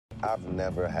I've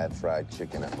never had fried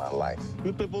chicken in my life.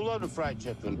 You people love the fried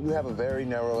chicken. You have a very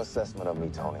narrow assessment of me,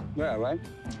 Tony. Yeah, right?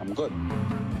 I'm good.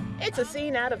 It's a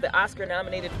scene out of the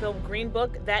Oscar-nominated film Green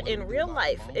Book that in real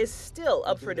life is still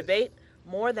up for debate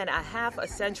more than a half a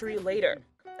century later.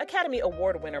 Academy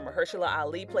Award winner Mahershala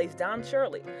Ali plays Don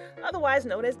Shirley, otherwise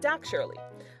known as Doc Shirley,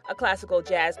 a classical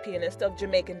jazz pianist of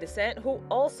Jamaican descent who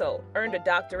also earned a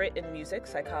doctorate in music,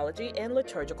 psychology, and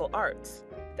liturgical arts.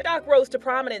 The Doc rose to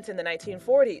prominence in the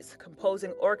 1940s,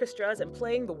 composing orchestras and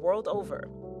playing the world over.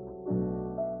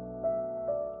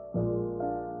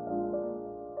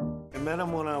 I met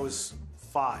him when I was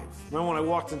 5. Remember when I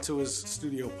walked into his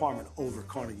studio apartment over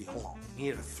Carnegie Hall? He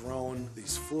had a throne,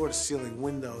 these floor-to-ceiling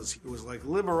windows. It was like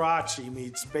Liberace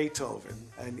meets Beethoven.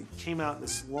 And he came out in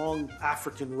this long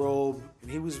African robe,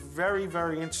 and he was very,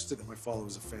 very interested that my father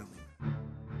was a family man.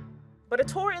 But a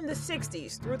tour in the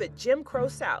 60s through the Jim Crow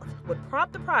South would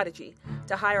prompt the prodigy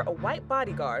to hire a white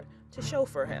bodyguard to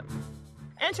chauffeur him.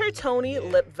 Enter Tony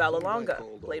Lip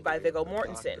Vallalonga, played by Viggo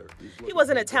Mortensen. He was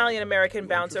an Italian-American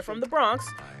bouncer from the Bronx,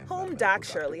 whom Doc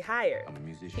Shirley hired.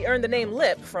 He earned the name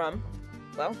Lip from,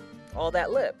 well, all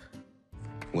that lip.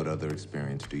 What other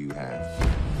experience do you have?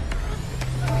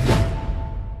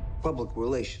 Public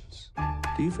relations.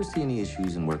 Do you foresee any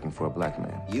issues in working for a black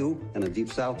man? You in the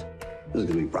Deep South, there's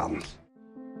gonna be problems.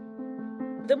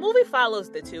 The movie follows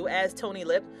the two as Tony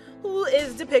Lip, who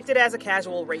is depicted as a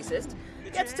casual racist,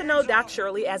 gets to know Doc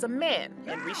Shirley as a man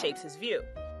and reshapes his view.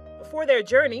 For their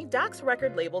journey, Doc's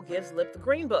record label gives Lip the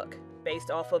Green Book, based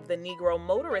off of the Negro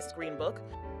Motorist Green Book,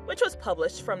 which was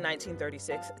published from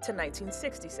 1936 to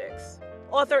 1966.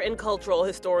 Author and cultural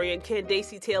historian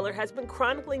Candace Taylor has been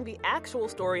chronicling the actual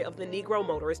story of the Negro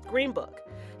Motorist Green Book.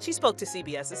 She spoke to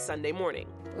CBS's Sunday Morning.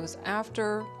 It was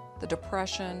after the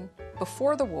Depression,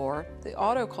 before the war, the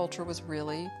auto culture was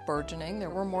really burgeoning. There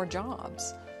were more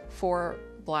jobs for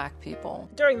black people.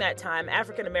 During that time,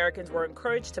 African Americans were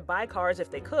encouraged to buy cars if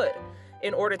they could,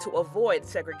 in order to avoid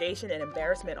segregation and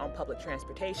embarrassment on public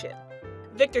transportation.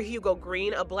 Victor Hugo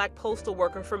Green, a black postal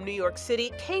worker from New York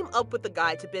City, came up with the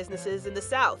guide to businesses in the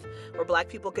South, where black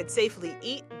people could safely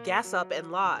eat, gas up,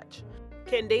 and lodge.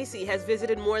 Candace has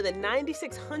visited more than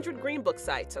 9,600 Green Book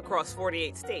sites across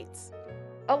 48 states.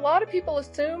 A lot of people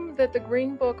assume that the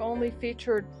Green Book only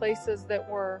featured places that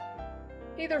were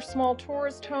either small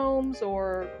tourist homes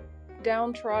or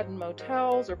downtrodden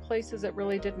motels or places that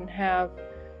really didn't have,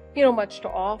 much to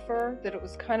offer, that it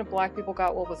was kind of black people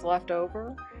got what was left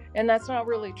over. And that's not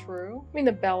really true. I mean,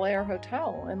 the Bel Air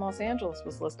Hotel in Los Angeles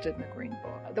was listed in the Green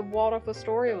Book. The Waldorf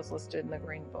Astoria was listed in the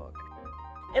Green Book.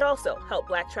 It also helped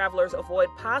black travelers avoid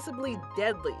possibly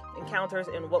deadly encounters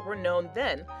in what were known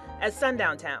then as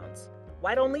sundown towns,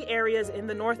 white-only areas in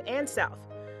the North and South,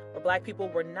 where black people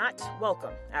were not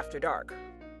welcome after dark.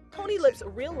 Tony Lip's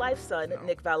real-life son,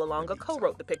 Nick Vallalonga,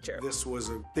 co-wrote the picture. This was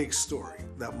a big story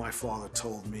that my father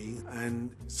told me,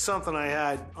 and something I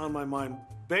had on my mind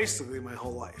basically my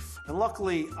whole life. And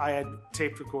luckily, I had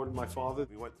tape recorded my father.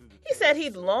 He said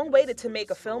he'd long waited to make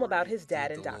a film about his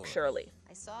dad and Doc Shirley.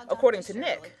 According to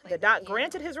Nick, the doc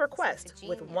granted his request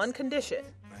with one condition.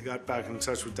 I got back in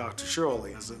touch with Dr.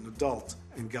 Shirley as an adult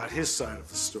and got his side of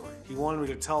the story. He wanted me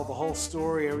to tell the whole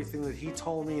story, everything that he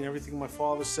told me and everything my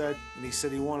father said, and he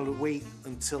said he wanted to wait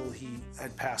until he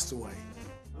had passed away.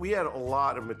 We had a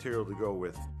lot of material to go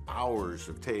with, hours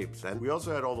of tapes, and we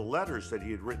also had all the letters that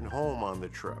he had written home on the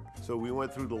trip. So we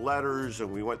went through the letters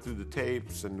and we went through the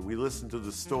tapes and we listened to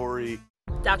the story.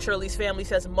 Doc Shirley's family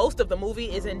says most of the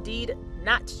movie is indeed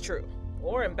not true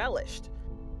or embellished.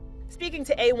 Speaking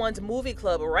to A1's Movie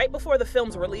Club right before the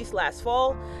film's release last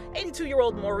fall,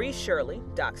 82-year-old Maurice Shirley,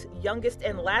 Doc's youngest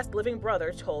and last living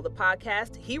brother, told the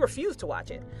podcast he refused to watch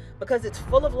it because it's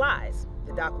full of lies.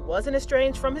 The Doc wasn't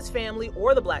estranged from his family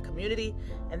or the black community,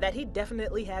 and that he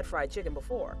definitely had fried chicken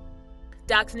before.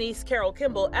 Doc's niece, Carol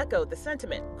Kimball, echoed the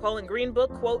sentiment, calling Green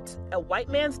Book, quote, a white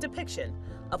man's depiction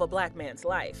of a black man's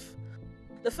life.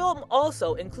 The film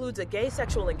also includes a gay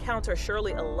sexual encounter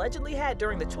Shirley allegedly had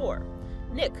during the tour.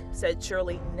 Nick said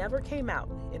Shirley never came out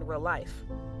in real life.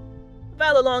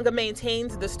 Vallalonga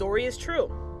maintains the story is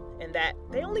true, and that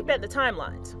they only bent the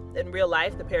timelines. In real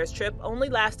life, the pair's trip only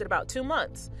lasted about 2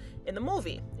 months. In the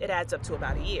movie, it adds up to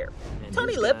about a year. And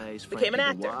Tony Lip became an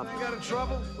actor,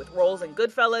 with roles in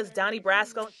Goodfellas, Donnie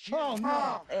Brasco,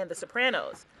 and The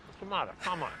Sopranos.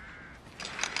 Come on.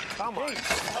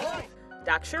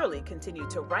 Doc Shirley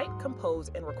continued to write, compose,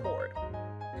 and record.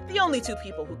 The only two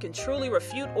people who can truly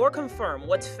refute or confirm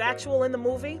what's factual in the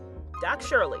movie, Doc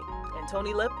Shirley and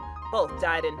Tony Lip, both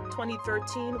died in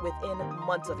 2013 within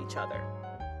months of each other.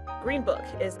 Green Book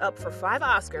is up for 5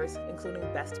 Oscars, including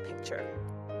Best Picture.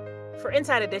 For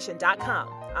InsideEdition.com,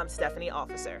 I'm Stephanie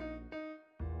Officer.